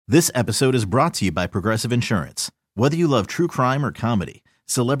This episode is brought to you by Progressive Insurance. Whether you love true crime or comedy,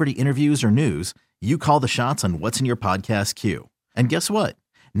 celebrity interviews or news, you call the shots on what's in your podcast queue. And guess what?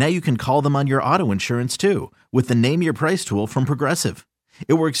 Now you can call them on your auto insurance too with the Name Your Price tool from Progressive.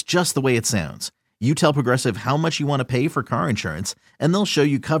 It works just the way it sounds. You tell Progressive how much you want to pay for car insurance, and they'll show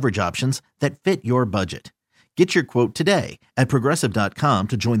you coverage options that fit your budget. Get your quote today at Progressive.com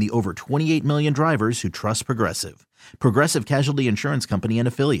to join the over 28 million drivers who trust Progressive. Progressive Casualty Insurance Company and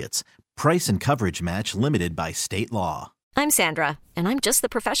Affiliates. Price and coverage match limited by state law. I'm Sandra, and I'm just the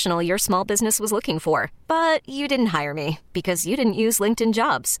professional your small business was looking for. But you didn't hire me because you didn't use LinkedIn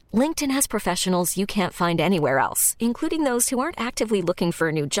Jobs. LinkedIn has professionals you can't find anywhere else, including those who aren't actively looking for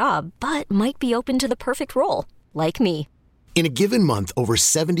a new job, but might be open to the perfect role, like me. In a given month, over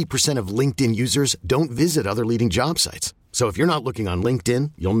 70% of LinkedIn users don't visit other leading job sites. So if you're not looking on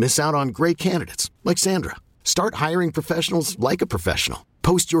LinkedIn, you'll miss out on great candidates like Sandra. Start hiring professionals like a professional.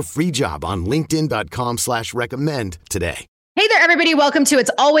 Post your free job on linkedin.com/recommend today. Hey there, everybody. Welcome to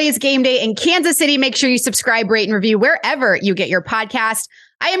It's Always Game Day in Kansas City. Make sure you subscribe, rate, and review wherever you get your podcast.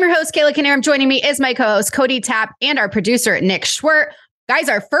 I am your host, Kayla Canarum. Joining me is my co-host, Cody Tapp, and our producer, Nick Schwerdt. Guys,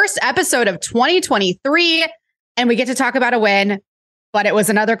 our first episode of 2023, and we get to talk about a win, but it was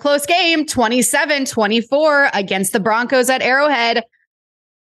another close game, 27-24 against the Broncos at Arrowhead.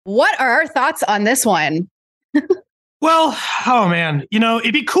 What are our thoughts on this one? Well, oh man,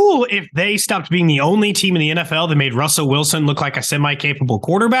 it'd be cool if they stopped being the only team in the NFL that made Russell Wilson look like a semi-capable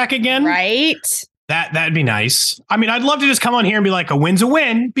quarterback again. Right. That'd be nice. I mean, I'd love to just come on here and be like, a win's a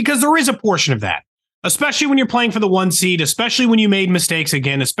win, because there is a portion of that, especially when you're playing for the 1 seed, especially when you made mistakes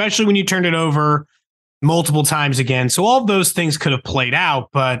again, especially when you turned it over multiple times again. So all of those things could have played out,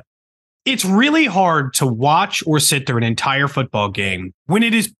 but it's really hard to watch or sit through an entire football game when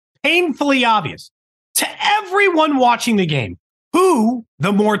it is painfully obvious to everyone watching the game who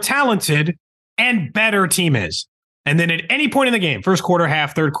the more talented and better team is. And then at any point in the game, first quarter,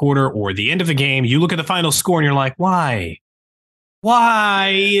 half, third quarter, or the end of the game, you look at the final score and you're like, why?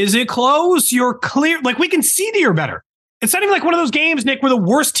 Why is it close? You're clear. Like, we can see that you're better. It's not even like one of those games, Nick, where the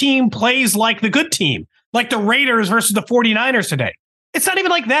worst team plays like the good team, like the Raiders versus the 49ers today. It's not even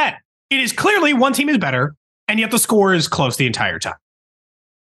like that. It is clearly one team is better, and yet the score is close the entire time.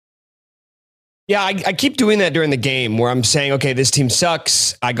 Yeah, I keep doing that during the game where I'm saying, okay, this team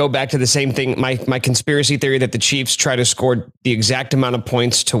sucks. I go back to the same thing, my conspiracy theory that the Chiefs try to score the exact amount of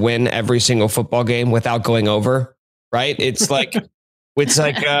points to win every single football game without going over, right? It's like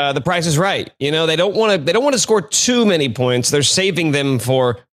the Price is Right. They don't want to score too many points. They're saving them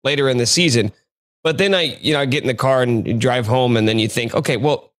for later in the season. But then I get in the car and drive home, and then you think, okay,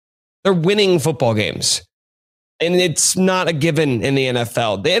 well, they're winning football games. And it's not a given in the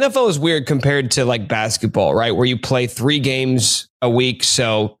NFL. The NFL is weird compared to like basketball, right? Where you play 3 games a week.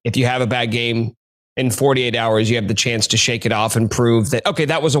 So if you have a bad game in 48 hours, you have the chance to shake it off and prove that, okay,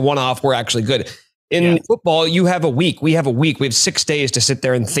 that was a one-off. We're actually good. In football, you have a week. We have a week. We have 6 days to sit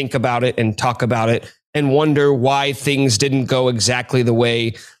there and think about it and talk about it and wonder why things didn't go exactly the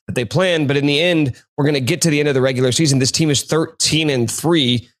way that they planned. But in the end, we're going to get to the end of the regular season. This team is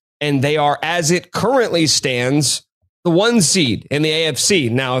 13-3. And they are, as it currently stands, the 1 seed in the AFC.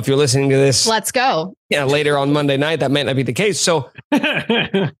 Now, if you're listening to this, let's go. Yeah, later on Monday night, that might not be the case. So,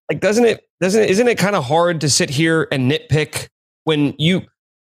 isn't it kind of hard to sit here and nitpick when you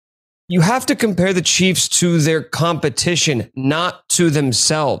have to compare the Chiefs to their competition, not to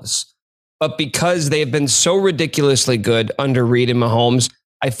themselves, but because they have been so ridiculously good under Reid and Mahomes.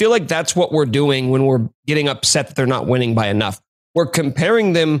 I feel like that's what we're doing when we're getting upset that they're not winning by enough. We're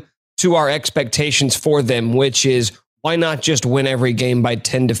comparing them to our expectations for them, which is why not just win every game by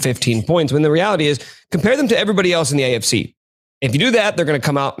 10 to 15 points? When the reality is compare them to everybody else in the AFC. If you do that, they're going to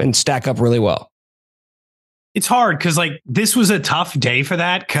come out and stack up really well. It's hard because this was a tough day for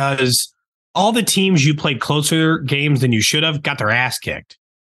that because all the teams you played closer games than you should have got their ass kicked,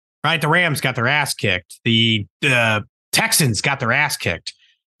 right? The Rams got their ass kicked. The Texans got their ass kicked.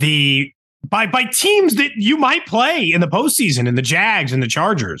 By teams that you might play in the postseason, and the Jags and the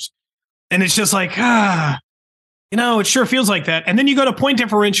Chargers. And it's just like, it sure feels like that. And then you go to point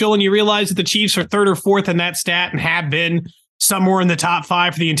differential and you realize that the Chiefs are 3rd or 4th in that stat and have been somewhere in the top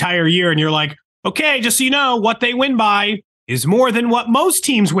 5 for the entire year. And you're like, okay, just so you know, what they win by is more than what most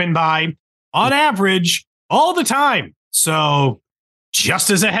teams win by on average all the time. So just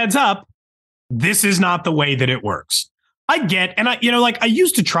as a heads up, this is not the way that it works. I get, and I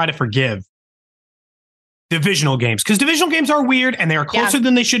used to try to forgive divisional games because divisional games are weird and they are closer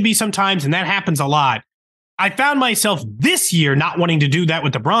than they should be sometimes. And that happens a lot. I found myself this year not wanting to do that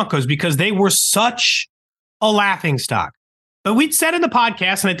with the Broncos because they were such a laughingstock. But we'd said in the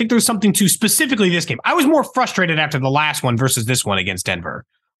podcast, and I think there's something to specifically this game. I was more frustrated after the last one versus this one against Denver,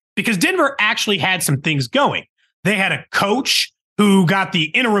 because Denver actually had some things going. They had a coach who got the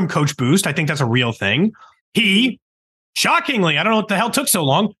interim coach boost. I think that's a real thing. He, shockingly, I don't know what the hell took so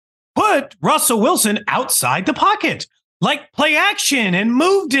long, put Russell Wilson outside the pocket, like play action, and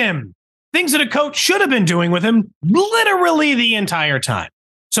moved him. Things that a coach should have been doing with him literally the entire time.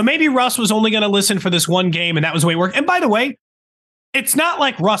 So maybe Russ was only going to listen for this one game, and that was the way it worked. And by the way, it's not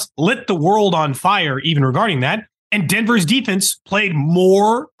like Russ lit the world on fire even regarding that. And Denver's defense played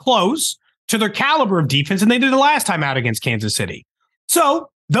more close to their caliber of defense than they did the last time out against Kansas City. So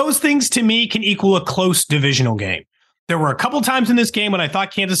those things to me can equal a close divisional game. There were a couple times in this game when I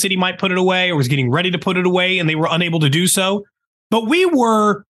thought Kansas City might put it away or was getting ready to put it away, and they were unable to do so. But we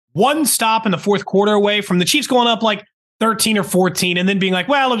were one stop in the fourth quarter away from the Chiefs going up like 13 or 14 and then being like,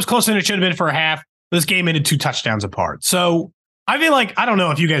 well, it was closer than it should have been for a half. This game ended 2 touchdowns apart. So I feel like, I don't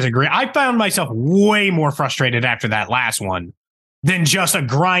know if you guys agree, I found myself way more frustrated after that last one than just a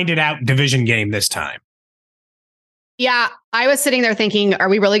grinded out division game this time. Yeah, I was sitting there thinking, are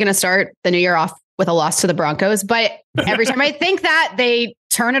we really going to start the new year off with a loss to the Broncos? But every time I think that, they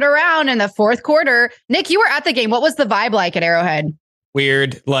turn it around in the fourth quarter. Nick, you were at the game. What was the vibe like at Arrowhead?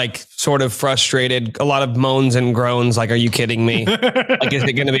 Weird, like sort of frustrated, a lot of moans and groans. Like, are you kidding me? Like, is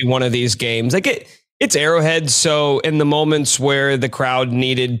it going to be one of these games? Like it's Arrowhead. So in the moments where the crowd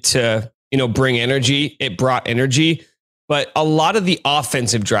needed to, bring energy, it brought energy. But a lot of the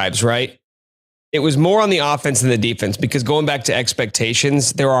offensive drives, right? It was more on the offense than the defense, because going back to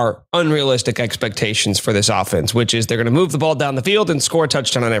expectations, there are unrealistic expectations for this offense, which is they're going to move the ball down the field and score a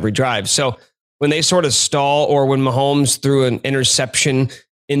touchdown on every drive. So when they sort of stall, or when Mahomes threw an interception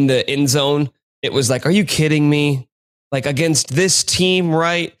in the end zone, it was like, are you kidding me? Like, against this team,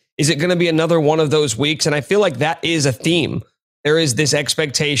 right? Is it going to be another one of those weeks? And I feel like that is a theme. There is this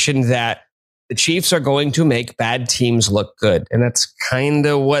expectation that the Chiefs are going to make bad teams look good. And that's kind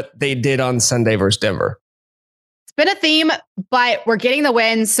of what they did on Sunday versus Denver. It's been a theme, but we're getting the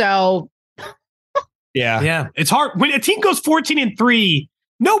win. So yeah, it's hard when a team goes 14-3.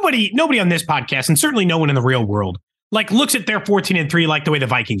 Nobody on this podcast, and certainly no one in the real world, like looks at their 14-3 like the way the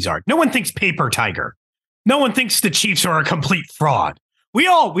Vikings are. No one thinks paper tiger. No one thinks the Chiefs are a complete fraud. We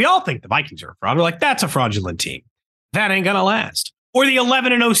all think the Vikings are a fraud. We're like, that's a fraudulent team. That ain't gonna last. Or the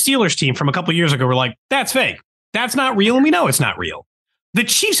 11-0 Steelers team from a couple years ago, we're like, that's fake. That's not real, and we know it's not real. The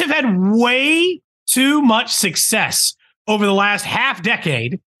Chiefs have had way too much success over the last half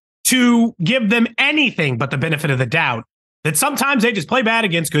decade to give them anything but the benefit of the doubt that sometimes they just play bad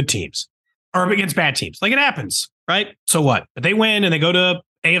against good teams or against bad teams. Like, it happens, right? So what? But they win and they go to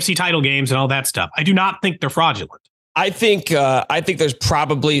AFC title games and all that stuff. I do not think they're fraudulent. I think there's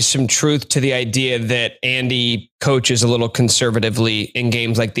probably some truth to the idea that Andy coaches a little conservatively in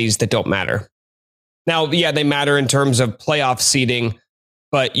games like these that don't matter. Now, yeah, they matter in terms of playoff seeding,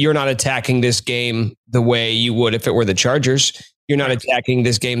 but you're not attacking this game the way you would if it were the Chargers. You're not attacking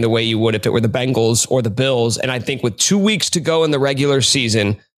this game the way you would if it were the Bengals or the Bills. And I think with 2 weeks to go in the regular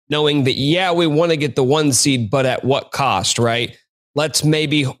season, knowing that, yeah, we want to get the 1 seed, but at what cost, right? Let's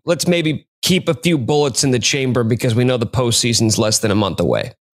maybe keep a few bullets in the chamber, because we know the postseason's less than a month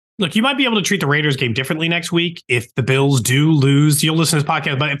away. Look, you might be able to treat the Raiders game differently next week if the Bills do lose. You'll listen to this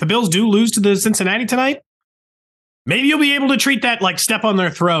podcast, but if the Bills do lose to the Cincinnati tonight, maybe you'll be able to treat that like step on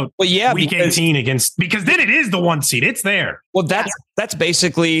their throat. Well, yeah, week 18 because then it is the 1 seed. It's there. Well, that's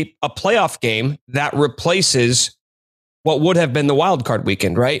basically a playoff game that replaces what would have been the wild card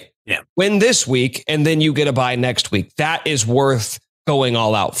weekend, right? Yeah. Win this week, and then you get a bye next week. That is worth going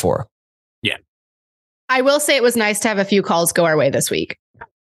all out for. Yeah. I will say it was nice to have a few calls go our way this week.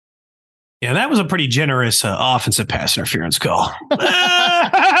 Yeah, that was a pretty generous offensive pass interference call.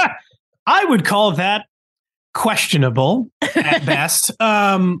 I would call that questionable at best.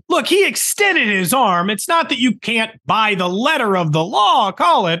 Look, he extended his arm. It's not that you can't, by the letter of the law,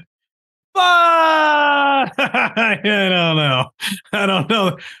 call it, but I don't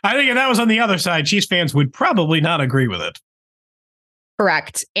know. I think if that was on the other side, Chiefs fans would probably not agree with it.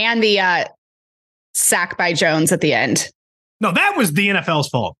 Correct. And the sack by Jones at the end. No, that was the NFL's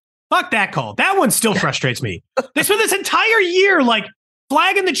fault. Fuck that call. That one still frustrates me. They spent this entire year like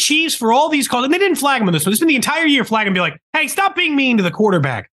flagging the Chiefs for all these calls. And they didn't flag them on this one. They spent the entire year flagging and be like, hey, stop being mean to the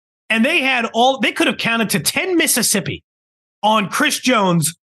quarterback. And they could have counted to 10 Mississippi on Chris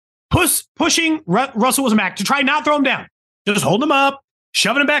Jones pushing Russell Wilson back to try not throw him down. Just hold him up,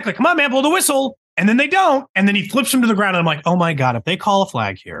 shoving him back. Like, come on, man, blow the whistle. And then they don't. And then he flips him to the ground. And I'm like, oh my God, if they call a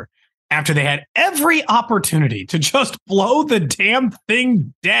flag here after they had every opportunity to just blow the damn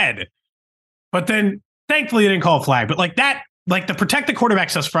thing dead. But then thankfully they didn't call a flag. But like that like the protect the quarterback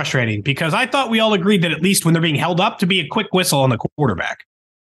stuff's frustrating because I thought we all agreed that at least when they're being held up to be a quick whistle on the quarterback.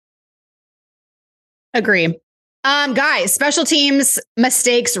 Agree. Guys, special teams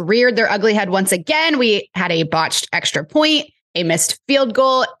mistakes reared their ugly head once again. We had a botched extra point, a missed field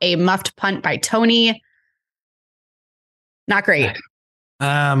goal, a muffed punt by Tony. Not great.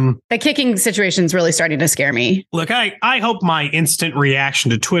 The kicking situation is really starting to scare me. Look, I hope my instant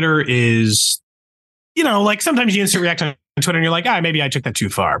reaction to Twitter is, like sometimes you instant react on Twitter and you're like, maybe I took that too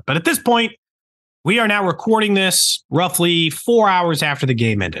far. But at this point, we are now recording this roughly 4 hours after the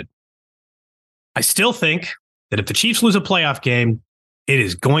game ended. I still think that if the Chiefs lose a playoff game, it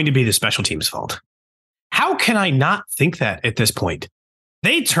is going to be the special teams' fault. How can I not think that at this point?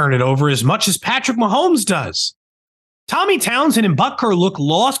 They turn it over as much as Patrick Mahomes does. Tommy Townsend and Butker look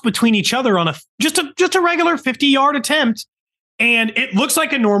lost between each other on just a regular 50-yard attempt. And it looks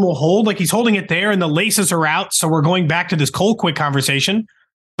like a normal hold, like he's holding it there and the laces are out. So we're going back to this Colquitt conversation,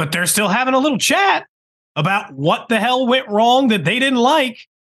 but they're still having a little chat about what the hell went wrong that they didn't like,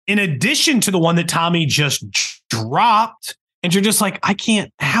 in addition to the one that Tommy just dropped. And you're just like, I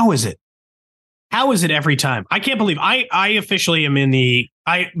can't. How is it? How is it every time? I can't believe I officially am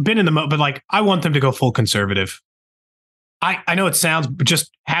I've been in the mode, but like, I want them to go full conservative. I know it sounds, but just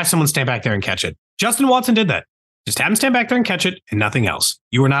have someone stand back there and catch it. Justin Watson did that. Just have him stand back there and catch it and nothing else.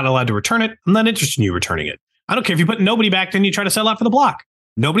 You are not allowed to return it. I'm not interested in you returning it. I don't care if you put nobody back, then you try to settle out for the block.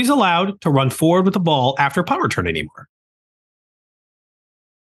 Nobody's allowed to run forward with the ball after a punt return anymore.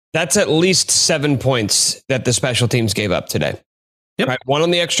 That's at least 7 points that the special teams gave up today. Yep. Right, 1 on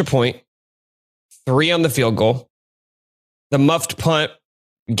the extra point, 3 on the field goal. The muffed punt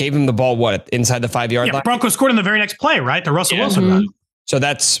gave him the ball, inside the 5-yard line? Broncos scored in the very next play, right? The Russell Wilson run. So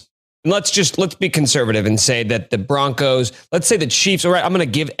let's be conservative and say that the Broncos, let's say the Chiefs, all right, I'm going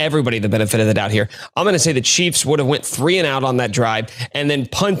to give everybody the benefit of the doubt here. I'm going to say the Chiefs would have went 3 and out on that drive and then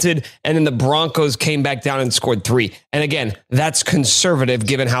punted, and then the Broncos came back down and scored 3. And again, that's conservative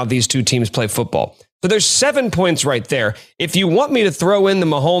given how these two teams play football. So there's 7 points right there. If you want me to throw in the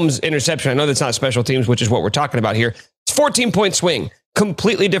Mahomes interception, I know that's not special teams, which is what we're talking about here. It's 14-point swing.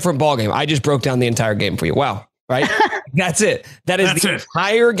 Completely different ballgame. I just broke down the entire game for you. Wow. Right? That's it. That's the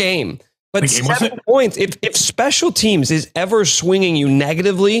entire game. But 7 points, if special teams is ever swinging you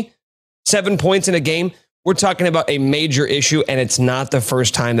negatively, 7 points in a game, we're talking about a major issue, and it's not the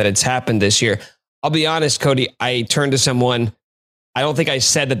first time that it's happened this year. I'll be honest, Cody, I turned to someone. I don't think I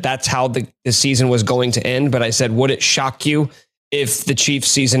said that that's how the season was going to end, but I said, would it shock you if the Chiefs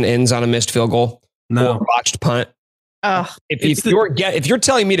season ends on a missed field goal or a botched punt? If you're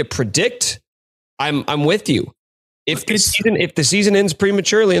telling me to predict, I'm with you. If the season ends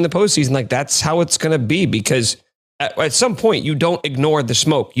prematurely in the postseason, like that's how it's going to be, because at some point you don't ignore the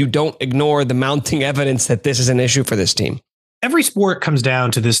smoke. You don't ignore the mounting evidence that this is an issue for this team. Every sport comes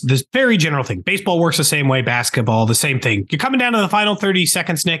down to this very general thing. Baseball works the same way. Basketball, the same thing. You're coming down to the final 30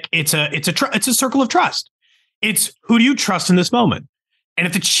 seconds, Nick. It's a circle of trust. It's who do you trust in this moment? And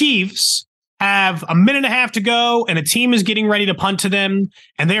if the Chiefs have a minute and a half to go and a team is getting ready to punt to them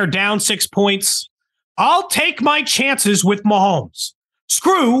and they are down 6 points, I'll take my chances with Mahomes.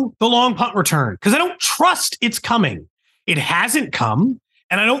 Screw the long punt return because I don't trust it's coming. It hasn't come,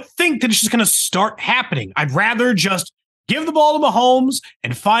 and I don't think that it's just going to start happening. I'd rather just give the ball to Mahomes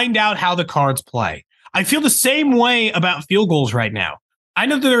and find out how the cards play. I feel the same way about field goals right now. I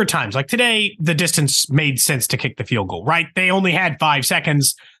know that there are times, like today, the distance made sense to kick the field goal, right? They only had 5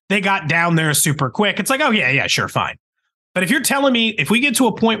 seconds. They got down there super quick. It's like, oh, yeah, sure, fine. But if you're telling me if we get to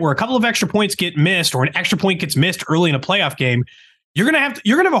a point where a couple of extra points get missed or an extra point gets missed early in a playoff game, you're gonna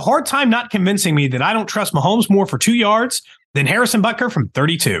have a hard time not convincing me that I don't trust Mahomes more for 2 yards than Harrison Butker from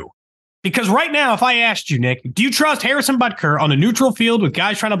 32. Because right now, if I asked you, Nick, do you trust Harrison Butker on a neutral field with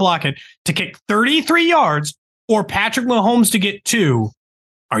guys trying to block it to kick 33 yards or Patrick Mahomes to get 2?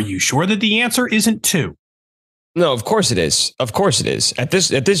 Are you sure that the answer isn't 2? No, of course it is. Of course it is. At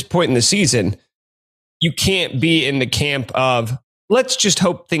this point in the season, you can't be in the camp of, let's just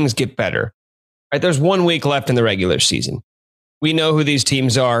hope things get better. Right? There's 1 week left in the regular season. We know who these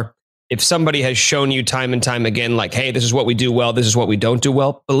teams are. If somebody has shown you time and time again, like, hey, this is what we do well, this is what we don't do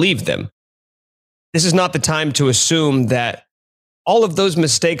well, believe them. This is not the time to assume that all of those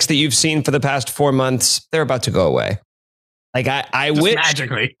mistakes that you've seen for the past 4 months, they're about to go away. Like I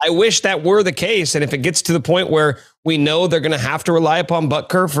wish that were the case. And if it gets to the point where we know they're going to have to rely upon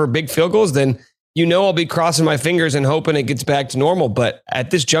Butker for big field goals, then I'll be crossing my fingers and hoping it gets back to normal. But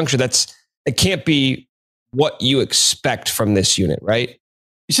at this juncture, it can't be what you expect from this unit, right?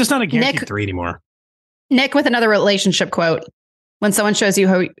 It's just not a guaranteed 3 anymore. Nick with another relationship quote. When someone shows you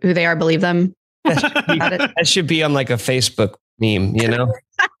who they are, believe them. That should be on like a Facebook meme, you know?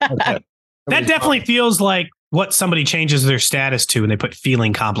 That definitely feels like what somebody changes their status to when they put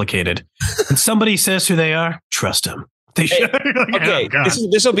feeling complicated. And somebody says who they are, trust them. They should. Okay,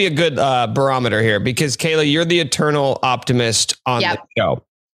 this will be a good barometer here because Kayla, you're the eternal optimist on the show.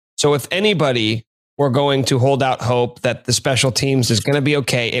 So if anybody were going to hold out hope that the special teams is going to be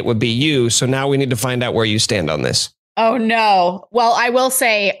okay, it would be you. So now we need to find out where you stand on this. Oh, no. Well, I will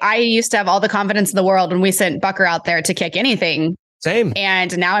say I used to have all the confidence in the world when we sent Butker out there to kick anything. Same.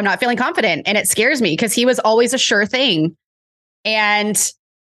 And now I'm not feeling confident. And it scares me because he was always a sure thing. And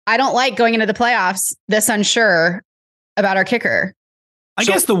I don't like going into the playoffs this unsure about our kicker. I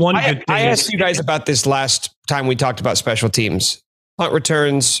guess the one good thing I asked you guys about this last time we talked about special teams, punt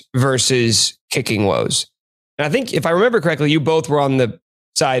returns versus kicking woes. And I think if I remember correctly, you both were on the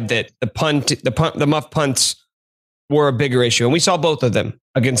side that the muff punts were a bigger issue. And we saw both of them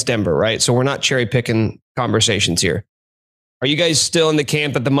against Denver, right? So we're not cherry picking conversations here. Are you guys still in the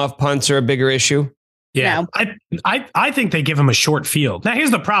camp that the muff punts are a bigger issue? Yeah, no. I think they give him a short field. Now, here's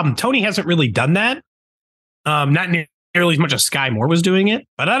the problem. Tony hasn't really done that. Not nearly as much as Sky Moore was doing it,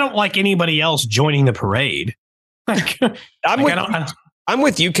 but I don't like anybody else joining the parade. I'm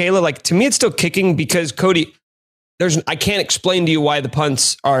with you, Kayla. Like, to me, it's still kicking because Cody, I can't explain to you why the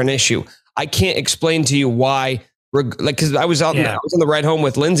punts are an issue. I can't explain to you why, because I was on the ride home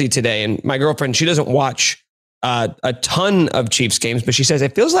with Lindsay today, and my girlfriend, she doesn't watch a ton of Chiefs games, but she says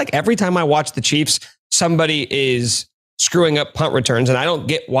it feels like every time I watch the Chiefs, somebody is screwing up punt returns, and I don't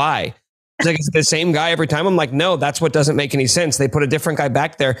get why. It's like it's the same guy every time. I'm like, no, that's what doesn't make any sense. They put a different guy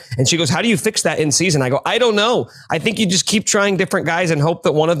back there. And she goes, how do you fix that in season? I go, I don't know. I think you just keep trying different guys and hope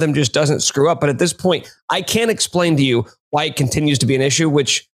that one of them just doesn't screw up. But at this point, I can't explain to you why it continues to be an issue,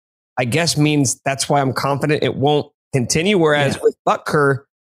 which I guess means that's why I'm confident it won't continue. Whereas with Butker,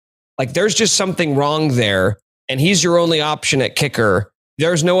 like there's just something wrong there. And he's your only option at kicker.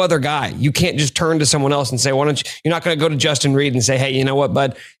 There's no other guy. You can't just turn to someone else and say, why don't you? You're not going to go to Justin Reed and say, hey, you know what,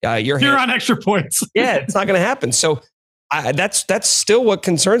 bud? You're on extra points. Yeah, it's not going to happen. So that's still what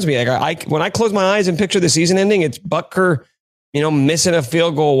concerns me. Like when I close my eyes and picture the season ending, it's Butker, missing a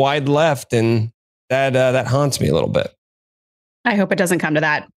field goal wide left. And that haunts me a little bit. I hope it doesn't come to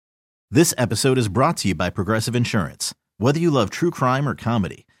that. This episode is brought to you by Progressive Insurance. Whether you love true crime or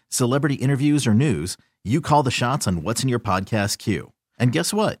comedy, celebrity interviews or news, you call the shots on what's in your podcast queue. And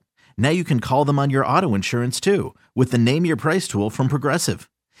guess what? Now you can call them on your auto insurance too with the Name Your Price tool from Progressive.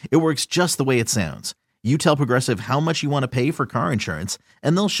 It works just the way it sounds. You tell Progressive how much you want to pay for car insurance,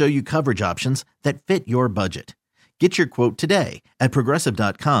 and they'll show you coverage options that fit your budget. Get your quote today at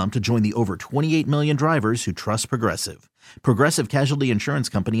Progressive.com to join the over 28 million drivers who trust Progressive. Progressive Casualty Insurance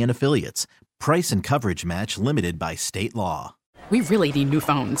Company and Affiliates. Price and coverage match limited by state law. We really need new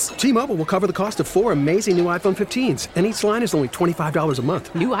phones. T-Mobile will cover the cost of 4 amazing new iPhone 15s, and each line is only $25 a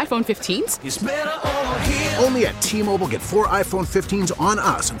month. New iPhone 15s? It's better over here. Only at T-Mobile, get 4 iPhone 15s on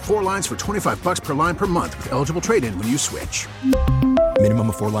us and 4 lines for $25 per line per month with eligible trade-in when you switch. Minimum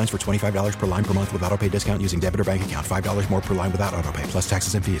of 4 lines for $25 per line per month with autopay discount using debit or bank account. $5 more per line without autopay, plus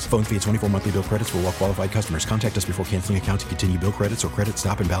taxes and fees. Phone fee at 24 monthly bill credits for well-qualified customers. Contact us before canceling account to continue bill credits or credit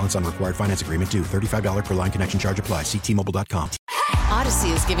stop and balance on required finance agreement due. $35 per line connection charge applies. See T-Mobile.com. Odyssey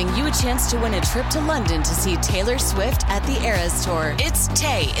is giving you a chance to win a trip to London to see Taylor Swift at the Eras Tour. It's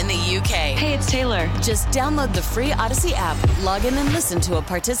Tay in the UK. Hey, it's Taylor. Just download the free Odyssey app, log in and listen to a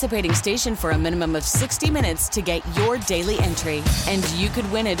participating station for a minimum of 60 minutes to get your daily entry. And you could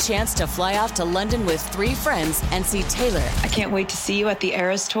win a chance to fly off to London with 3 friends and see Taylor. I can't wait to see you at the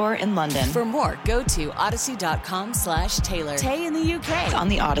Eras Tour in London. For more, go to odyssey.com/Taylor. Tay in the UK. It's on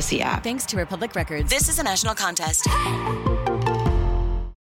the Odyssey app. Thanks to Republic Records. This is a national contest.